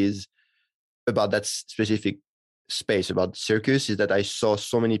pandemic, is about that specific space, about circus, is that I saw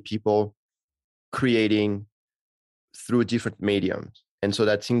so many people creating through different mediums. And so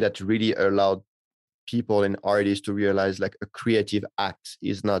that thing that really allowed people and artists to realize like a creative act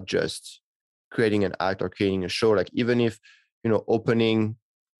is not just creating an act or creating a show. Like even if, opening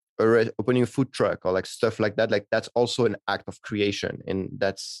a food truck or like stuff like that, like that's also an act of creation. And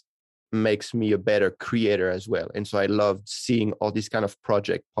that's makes me a better creator as well. And so I loved seeing all these kind of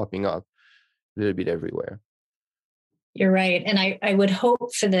projects popping up a little bit everywhere. You're right. And I would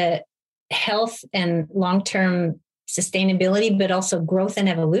hope for the health and long-term sustainability, but also growth and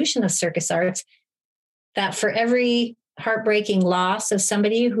evolution of circus arts, that for every heartbreaking loss of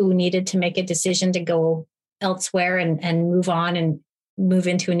somebody who needed to make a decision to go elsewhere and move on and move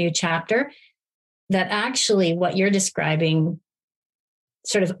into a new chapter, that actually what you're describing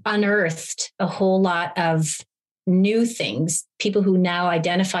sort of unearthed a whole lot of new things, people who now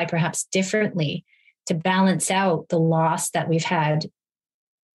identify perhaps differently to balance out the loss that we've had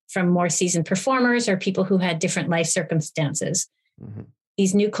from more seasoned performers or people who had different life circumstances. Mm-hmm.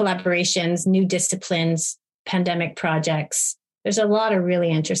 These new collaborations, new disciplines, pandemic projects. There's a lot of really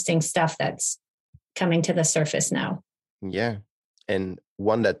interesting stuff that's coming to the surface now. Yeah. And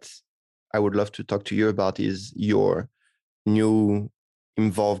one that I would love to talk to you about is your new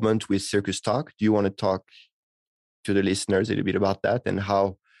involvement with CircusTalk. Do you want to talk to the listeners a little bit about that and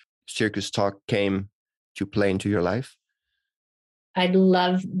how CircusTalk came to play into your life? I'd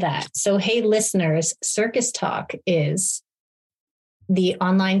love that. So, hey, listeners, CircusTalk is the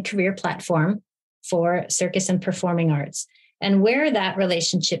online career platform for circus and performing arts. And where that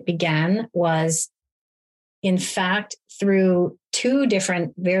relationship began was, in fact, through two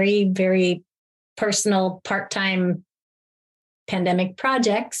different, very, very personal part-time pandemic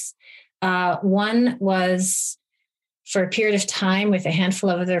projects. One was for a period of time with a handful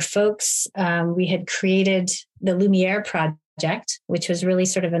of other folks. We had created the Lumiere Project, which was really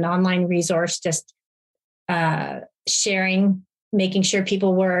sort of an online resource, just sharing, making sure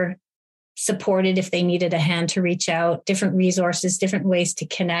people were supported if they needed a hand to reach out, different resources, different ways to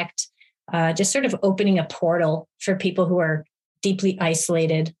connect, just sort of opening a portal for people who are deeply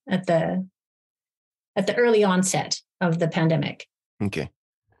isolated at the early onset of the pandemic. Okay.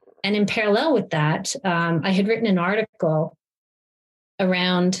 And in parallel with that, I had written an article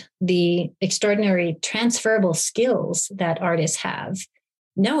around the extraordinary transferable skills that artists have,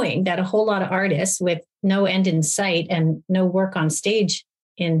 knowing that a whole lot of artists with no end in sight and no work on stage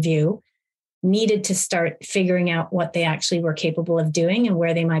in view needed to start figuring out what they actually were capable of doing and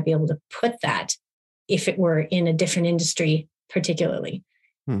where they might be able to put that if it were in a different industry, particularly.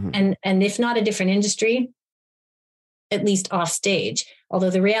 Mm-hmm. And if not a different industry, at least off stage. Although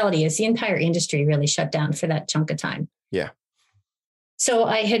the reality is the entire industry really shut down for that chunk of time. Yeah. So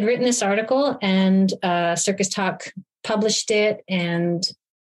I had written this article and CircusTalk published it, and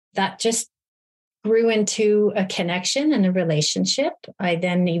that just grew into a connection and a relationship. I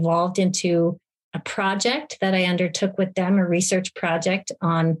then evolved into a project that I undertook with them, a research project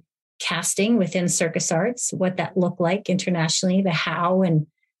on casting within circus arts, what that looked like internationally, the how and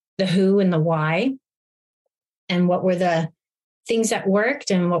the who and the why, and what were the things that worked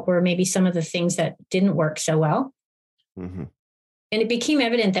and what were maybe some of the things that didn't work so well. Mm-hmm. And it became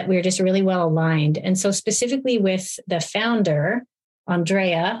evident that we were just really well aligned. And so specifically with the founder,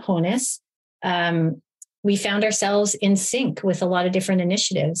 Andrea Honis, we found ourselves in sync with a lot of different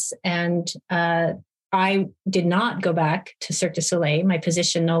initiatives. And I did not go back to Cirque du Soleil. My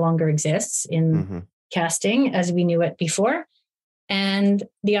position no longer exists in mm-hmm. casting as we knew it before. And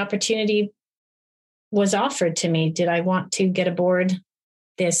the opportunity was offered to me. Did I want to get aboard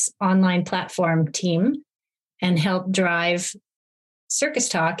this online platform team and help drive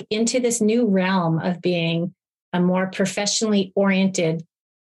CircusTalk into this new realm of being a more professionally oriented,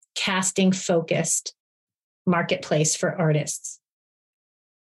 casting focused marketplace for artists?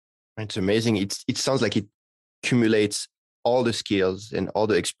 It's amazing. It sounds like it accumulates all the skills and all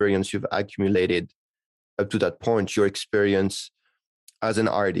the experience you've accumulated up to that point, your experience as an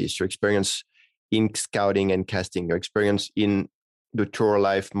artist, your experience in scouting and casting, your experience in the tour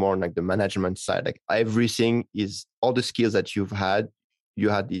life, more like the management side, like everything is all the skills that you've had, you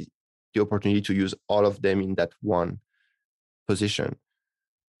had the opportunity to use all of them in that one position.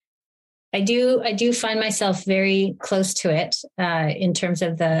 I do find myself very close to it in terms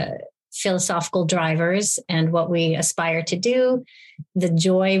of the philosophical drivers and what we aspire to do, the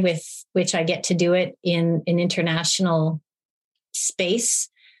joy with which I get to do it in an international space.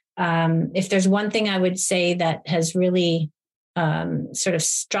 If there's one thing I would say that has really sort of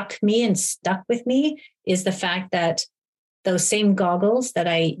struck me and stuck with me is the fact that those same goggles that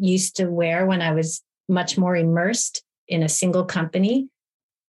I used to wear when I was much more immersed in a single company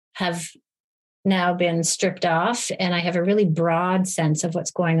have now been stripped off, and I have a really broad sense of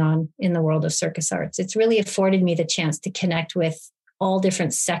what's going on in the world of circus arts. It's really afforded me the chance to connect with all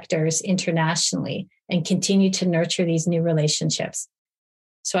different sectors internationally and continue to nurture these new relationships.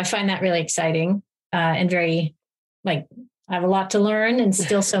 So I find that really exciting and very, I have a lot to learn and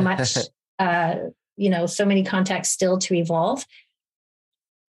still so much, so many contacts still to evolve.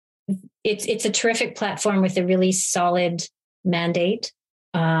 It's a terrific platform with a really solid mandate,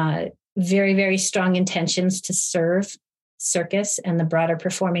 very, very strong intentions to serve circus and the broader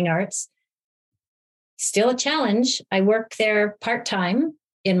performing arts. Still a challenge. I work there part-time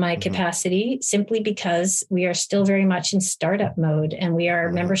in my capacity, simply because we are still very much in startup mode and we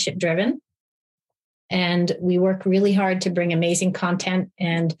are membership driven. And we work really hard to bring amazing content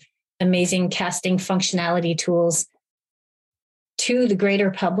and amazing casting functionality tools to the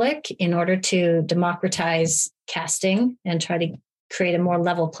greater public in order to democratize casting and try to create a more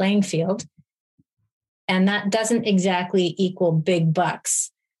level playing field. And that doesn't exactly equal big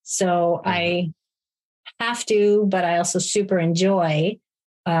bucks. So I have to, but I also super enjoy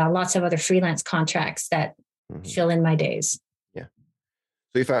lots of other freelance contracts that fill in my days. Yeah.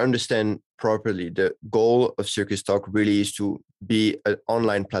 So if I understand properly, the goal of CircusTalk really is to be an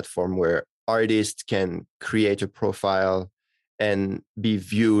online platform where artists can create a profile and be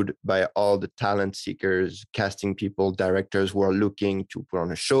viewed by all the talent seekers, casting people, directors who are looking to put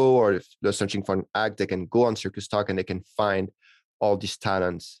on a show, or if they're searching for an act, they can go on CircusTalk and they can find all these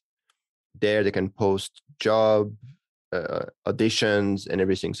talents there. They can post job auditions and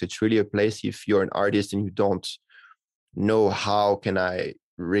everything. So it's really a place, if you're an artist and you don't know how can I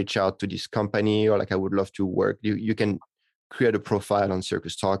reach out to this company, or like I would love to work, you can create a profile on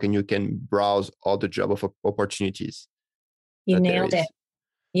CircusTalk and you can browse all the job of opportunities. You nailed it.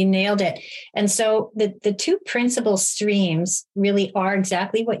 You nailed it. And so the two principal streams really are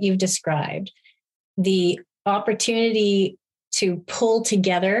exactly what you've described. The opportunity to pull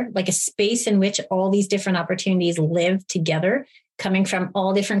together, like a space in which all these different opportunities live together, coming from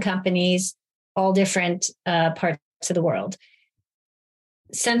all different companies, all different parts of the world.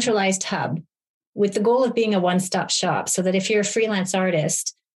 Centralized hub with the goal of being a one-stop shop, so that if you're a freelance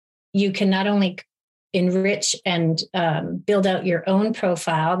artist, you can not only enrich and build out your own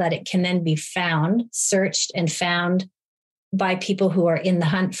profile, that it can then be found, searched and found by people who are in the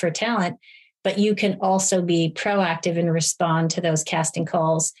hunt for talent, but you can also be proactive and respond to those casting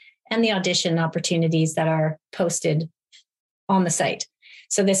calls and the audition opportunities that are posted on the site.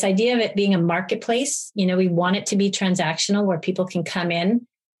 So this idea of it being a marketplace, we want it to be transactional, where people can come in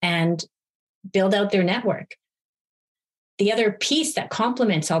and build out their network. The other piece that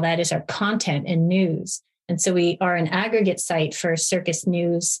complements all that is our content and news. And so we are an aggregate site for circus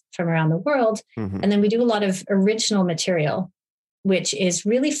news from around the world. And then we do a lot of original material, which is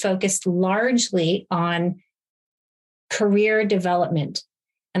really focused largely on career development.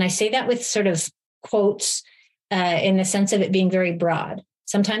 And I say that with sort of quotes in the sense of it being very broad.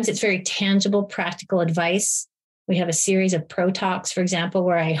 Sometimes it's very tangible, practical advice. We have a series of pro talks, for example,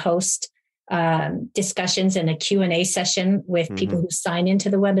 where I host discussions and a Q&A session with people who sign into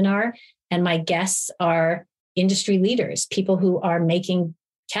the webinar. And my guests are industry leaders, people who are making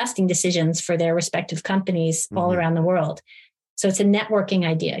casting decisions for their respective companies all around the world. So it's a networking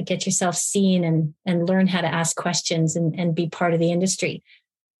idea. Get yourself seen and learn how to ask questions and be part of the industry.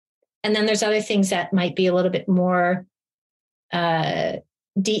 And then there's other things that might be a little bit more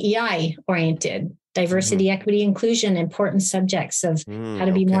DEI oriented. Diversity, equity, inclusion, important subjects of how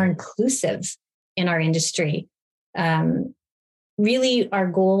to be more inclusive in our industry. Really, our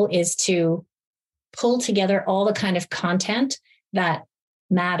goal is to pull together all the kind of content that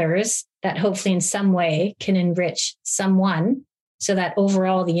matters, that hopefully in some way can enrich someone, so that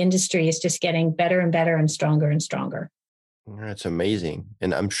overall the industry is just getting better and better and stronger and stronger. That's amazing.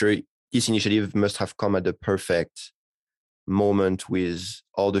 And I'm sure this initiative must have come at the perfect moment with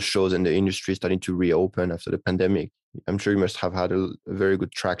all the shows and the industry starting to reopen after the pandemic. I'm sure you must have had a very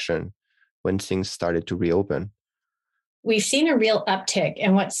good traction when things started to reopen. We've seen a real uptick.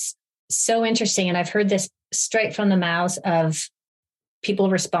 And what's so interesting, and I've heard this straight from the mouths of people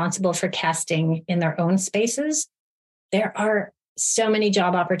responsible for casting in their own spaces, there are so many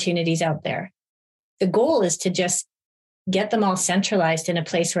job opportunities out there. The goal is to just get them all centralized in a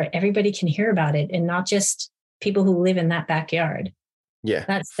place where everybody can hear about it, and not just people who live in that backyard. Yeah,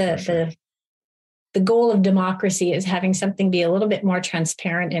 that's the goal of democracy, is having something be a little bit more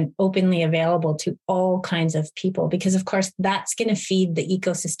transparent and openly available to all kinds of people, because of course that's going to feed the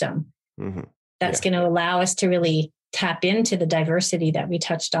ecosystem. That's going to allow us to really tap into the diversity that we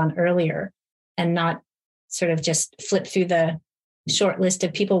touched on earlier, and not sort of just flip through the short list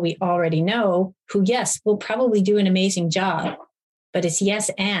of people we already know who, yes, will probably do an amazing job, but it's yes,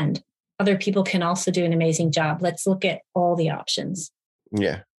 and other people can also do an amazing job. Let's look at all the options.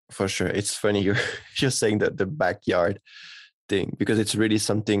 Yeah, for sure. It's funny you're saying that the backyard thing, because it's really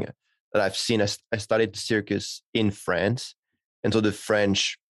something that I've seen. I started circus in France. And so the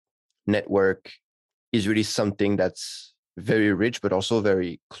French network is really something that's very rich, but also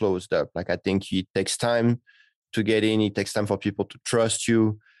very closed up. Like, I think it takes time to get in. It takes time for people to trust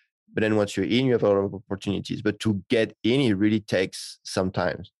you. But then once you're in, you have a lot of opportunities. But to get in, it really takes some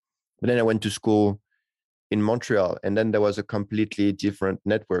time. But then I went to school in Montreal, and then there was a completely different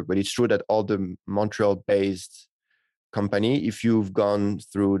network. But it's true that all the Montreal-based company, if you've gone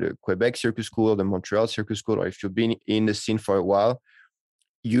through the Quebec Circus School, the Montreal Circus School, or if you've been in the scene for a while,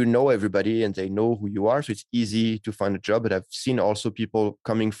 you know everybody and they know who you are. So it's easy to find a job. But I've seen also people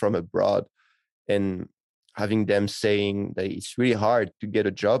coming from abroad and having them saying that it's really hard to get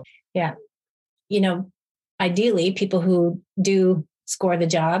a job. Yeah. Ideally, people who do score the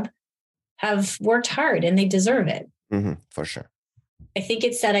job have worked hard and they deserve it. For sure. I think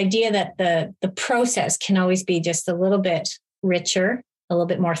it's that idea that the process can always be just a little bit richer, a little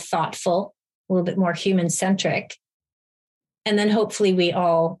bit more thoughtful, a little bit more human-centric. And then hopefully we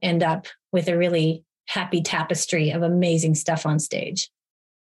all end up with a really happy tapestry of amazing stuff on stage.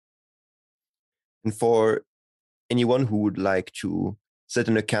 And for anyone who would like to set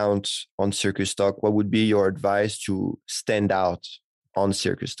an account on CircusTalk, what would be your advice to stand out on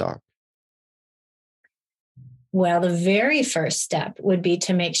CircusTalk? Well, the very first step would be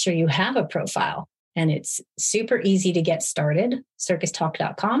to make sure you have a profile. And it's super easy to get started,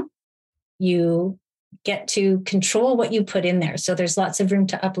 circustalk.com. You get to control what you put in there. So there's lots of room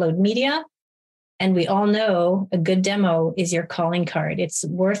to upload media. And we all know a good demo is your calling card. It's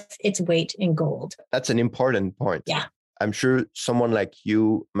worth its weight in gold. That's an important point. Yeah. I'm sure someone like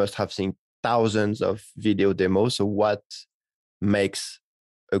you must have seen thousands of video demos. So what makes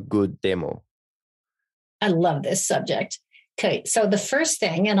a good demo? I love this subject. Okay, so the first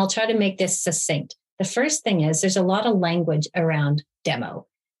thing, and I'll try to make this succinct. The first thing is there's a lot of language around demo.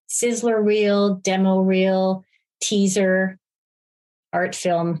 Sizzler reel, demo reel, teaser, art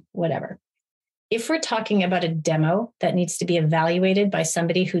film, whatever. If we're talking about a demo that needs to be evaluated by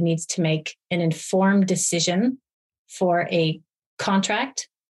somebody who needs to make an informed decision for a contract,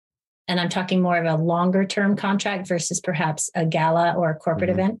 and I'm talking more of a longer term contract versus perhaps a gala or a corporate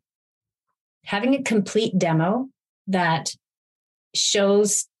event, having a complete demo that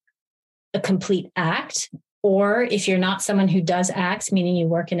shows a complete act, or if you're not someone who does acts, meaning you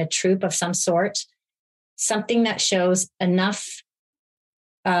work in a troupe of some sort, something that shows enough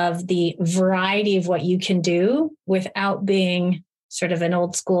of the variety of what you can do without being sort of an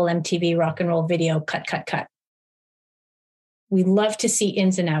old school MTV rock and roll video, cut. We love to see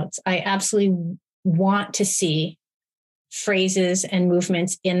ins and outs. I absolutely want to see phrases and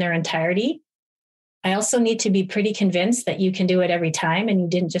movements in their entirety. I also need to be pretty convinced that you can do it every time and you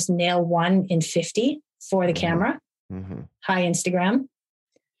didn't just nail one in 50 for the camera. Hi, Instagram.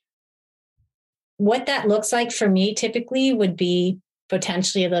 What that looks like for me typically would be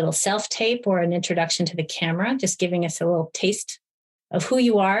potentially a little self-tape or an introduction to the camera, just giving us a little taste of who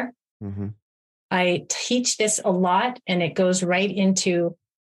you are. I teach this a lot, and it goes right into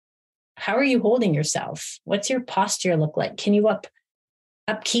how are you holding yourself? What's your posture look like? Can you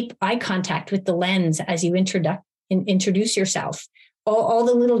keep eye contact with the lens as you introduce yourself? All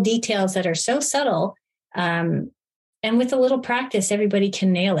the little details that are so subtle. And with a little practice, everybody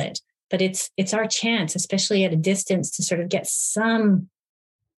can nail it. But it's our chance, especially at a distance, to sort of get some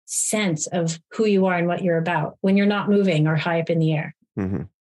sense of who you are and what you're about when you're not moving or high up in the air.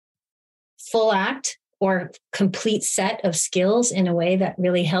 Full act or complete set of skills in a way that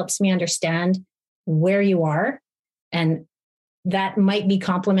really helps me understand where you are. And that might be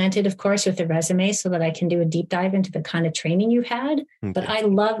complemented, of course, with a resume so that I can do a deep dive into the kind of training you've had. But I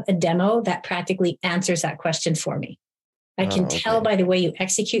love a demo that practically answers that question for me. I can tell by the way you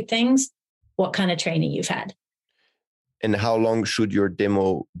execute things what kind of training you've had. And how long should your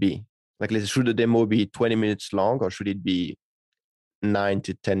demo be? Like, should the demo be 20 minutes long, or should it be 9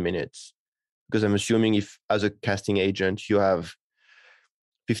 to 10 minutes? Because I'm assuming if, as a casting agent, you have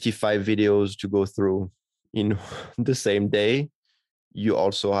 55 videos to go through in the same day, you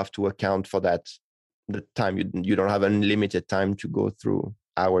also have to account for that, the time. You don't have unlimited time to go through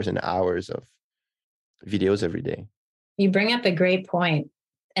hours and hours of videos every day. You bring up a great point.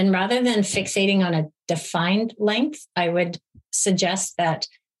 And rather than fixating on a defined length, I would suggest that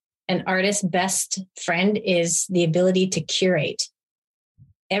an artist's best friend is the ability to curate.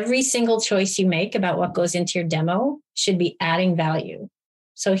 Every single choice you make about what goes into your demo should be adding value.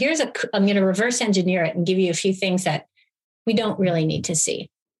 So I'm going to reverse engineer it and give you a few things that we don't really need to see.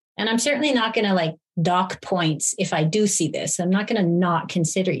 And I'm certainly not going to dock points if I do see this. I'm not going to not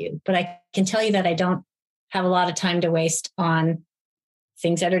consider you, but I can tell you that I don't have a lot of time to waste on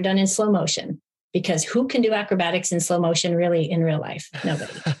things that are done in slow motion, because who can do acrobatics in slow motion really in real life?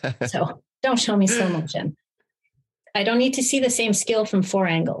 Nobody. So don't show me slow motion. I don't need to see the same skill from 4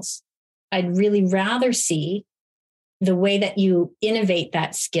 angles. I'd really rather see the way that you innovate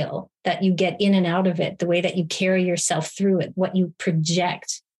that skill, that you get in and out of it, the way that you carry yourself through it, what you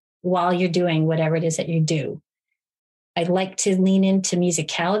project. while you're doing whatever it is that you do. I like to lean into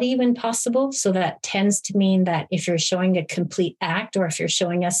musicality when possible. So that tends to mean that if you're showing a complete act, or if you're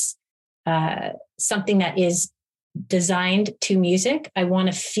showing us something that is designed to music, I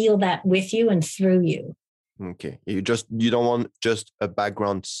want to feel that with you and through you. Okay. You don't want just a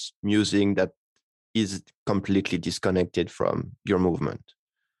background music that is completely disconnected from your movement.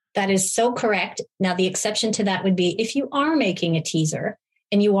 That is so correct. Now, the exception to that would be if you are making a teaser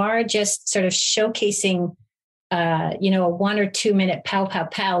and you are just sort of showcasing, a 1 or 2 minute pow, pow,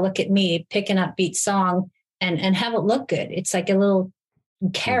 pow, look at me, pick an upbeat song and have it look good. It's like a little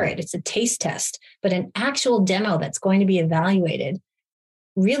carrot. It's a taste test, but an actual demo that's going to be evaluated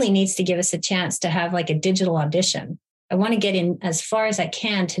really needs to give us a chance to have like a digital audition. I want to get in as far as I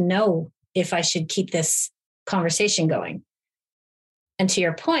can to know if I should keep this conversation going. And to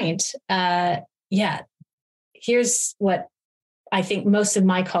your point, here's what I think most of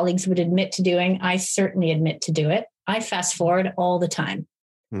my colleagues would admit to doing. I certainly admit to do it. I fast forward all the time.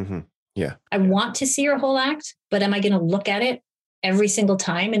 Mm-hmm. Yeah. I want to see your whole act, but am I going to look at it every single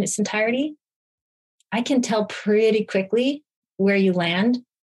time in its entirety? I can tell pretty quickly where you land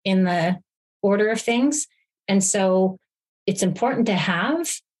in the order of things. And so it's important to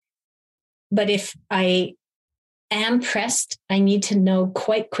have, but if I am pressed, I need to know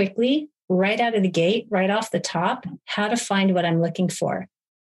quite quickly, right out of the gate, right off the top, how to find what I'm looking for.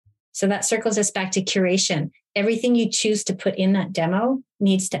 So that circles us back to curation. Everything you choose to put in that demo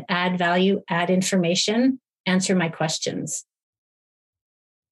needs to add value, add information, answer my questions.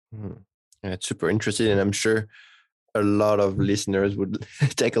 Yeah, it's super interesting. And I'm sure a lot of listeners would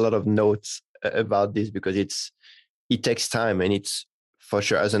take a lot of notes about this, because it takes time, and it's for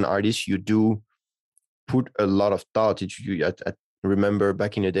sure, as an artist, you do put a lot of thought into you. I remember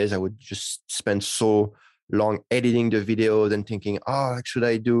back in the days, I would just spend so long editing the videos and thinking, should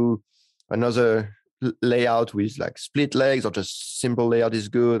I do another layout with like split legs, or just simple layout is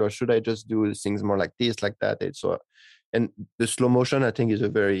good, or should I just do things more like this, like that? And the slow motion, I think, is a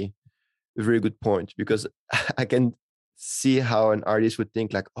very, very good point, because I can see how an artist would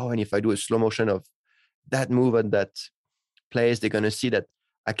think like, and if I do a slow motion of that move at that place, they're going to see that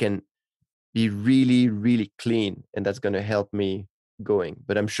I can be really, really clean, and that's going to help me going.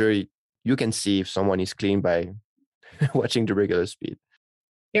 But I'm sure you can see if someone is clean by watching the regular speed.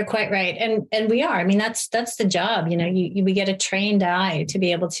 You're quite right. And we are. I mean, that's the job. We get a trained eye to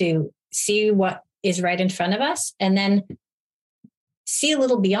be able to see what is right in front of us, and then see a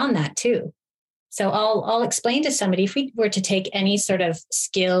little beyond that too. So I'll explain to somebody, if we were to take any sort of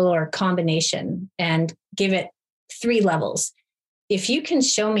skill or combination and give it 3 levels, if you can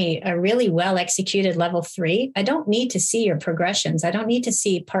show me a really well executed level 3, I don't need to see your progressions. I don't need to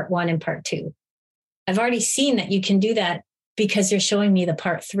see part 1 and part 2. I've already seen that you can do that because you're showing me the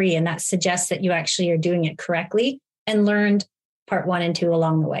part 3, and that suggests that you actually are doing it correctly and learned part 1 and 2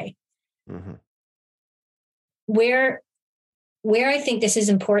 along the way. Mm-hmm. Where I think this is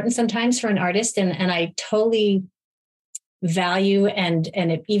important sometimes for an artist, and I totally value, and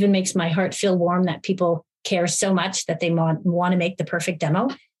it even makes my heart feel warm that people care so much that they want to make the perfect demo.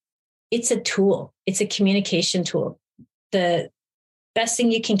 It's a tool. It's a communication tool. The best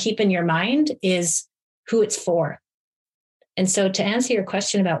thing you can keep in your mind is who it's for. And so to answer your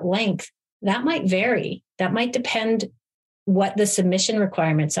question about length, that might vary. That might depend what the submission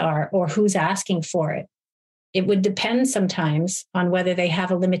requirements are or who's asking for it. It would depend sometimes on whether they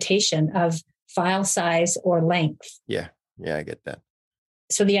have a limitation of file size or length. Yeah, I get that.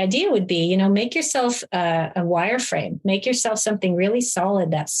 So the idea would be, make yourself a wireframe, make yourself something really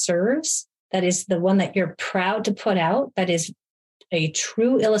solid that serves, that is the one that you're proud to put out, that is a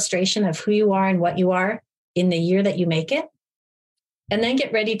true illustration of who you are and what you are in the year that you make it. And then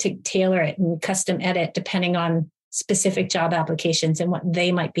get ready to tailor it and custom edit depending on specific job applications and what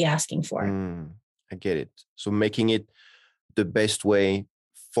they might be asking for. I get it. So making it the best way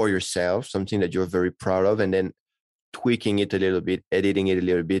for yourself, something that you're very proud of, and then tweaking it a little bit, editing it a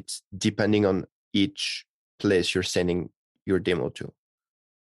little bit, depending on each place you're sending your demo to.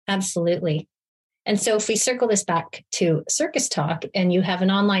 Absolutely. And so if we circle this back to CircusTalk, and you have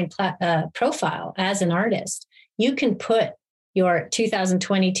an online profile as an artist, you can put your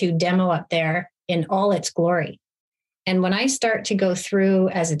 2022 demo up there in all its glory. And when I start to go through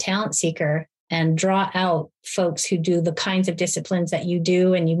as a talent seeker and draw out folks who do the kinds of disciplines that you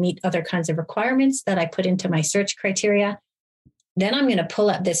do, and you meet other kinds of requirements that I put into my search criteria, then I'm going to pull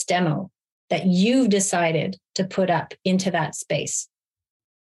up this demo that you've decided to put up into that space.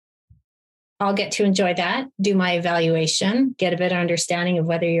 I'll get to enjoy that, do my evaluation, get a better understanding of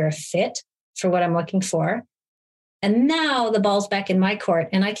whether you're a fit for what I'm looking for. And now the ball's back in my court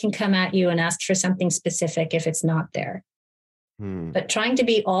and I can come at you and ask for something specific if it's not there. But trying to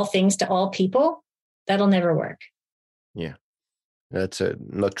be all things to all people, that'll never work. Yeah. That's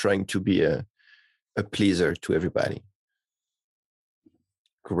not trying to be a pleaser to everybody.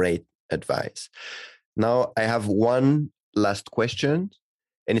 Great advice. Now I have one last question,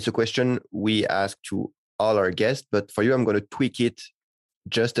 and it's a question we ask to all our guests, but for you, I'm going to tweak it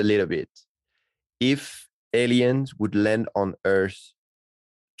just a little bit. If aliens would land on Earth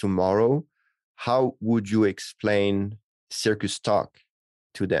tomorrow, how would you explain CircusTalk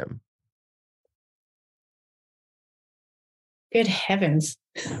to them? Good heavens.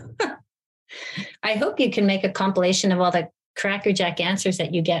 I hope you can make a compilation of all the crackerjack answers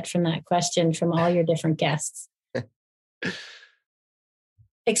that you get from that question from all your different guests.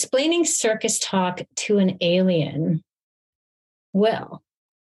 Explaining CircusTalk to an alien. Well,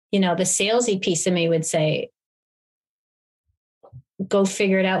 the salesy piece of me would say, go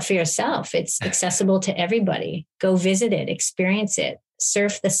figure it out for yourself. It's accessible to everybody. Go visit it, experience it,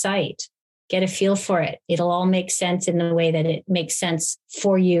 surf the site, get a feel for it. It'll all make sense in the way that it makes sense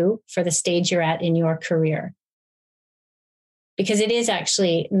for you, for the stage you're at in your career. Because it is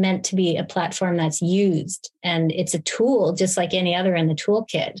actually meant to be a platform that's used, and it's a tool just like any other in the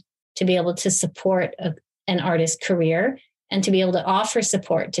toolkit to be able to support an artist's career and to be able to offer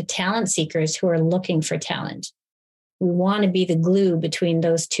support to talent seekers who are looking for talent. We want to be the glue between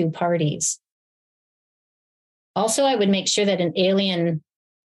those two parties. Also, I would make sure that an alien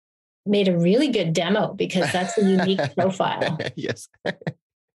made a really good demo, because that's a unique profile. Yes.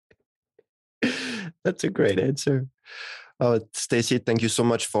 That's a great answer. Stacy, thank you so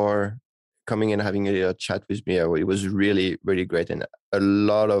much for coming and having a chat with me. It was really, really great, and a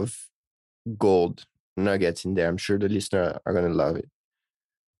lot of gold nuggets in there. I'm sure the listeners are going to love it.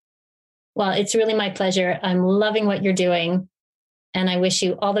 Well, it's really my pleasure. I'm loving what you're doing, and I wish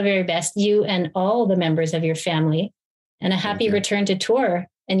you all the very best, you and all the members of your family, and a happy return to tour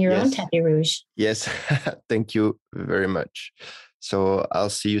and your own Tapis Rouge. Yes, thank you very much. So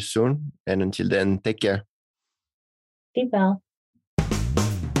I'll see you soon, and until then, take care. Be well.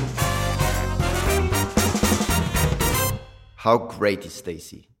 How great is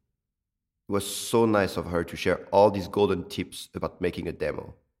Stacy? It was so nice of her to share all these golden tips about making a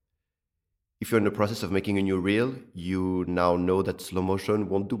demo. If you're in the process of making a new reel, you now know that slow motion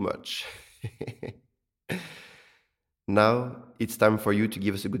won't do much. Now, it's time for you to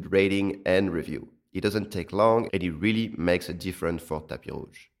give us a good rating and review. It doesn't take long, and it really makes a difference for Tapis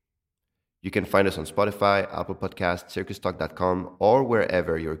Rouge. You can find us on Spotify, Apple Podcasts, circustalk.com, or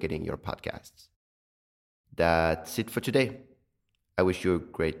wherever you're getting your podcasts. That's it for today. I wish you a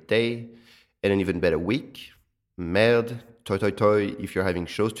great day and an even better week. Merde, toi toi toi if you're having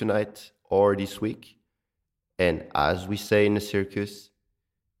shows tonight or this week. And as we say in the circus,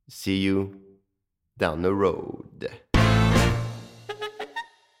 see you down the road.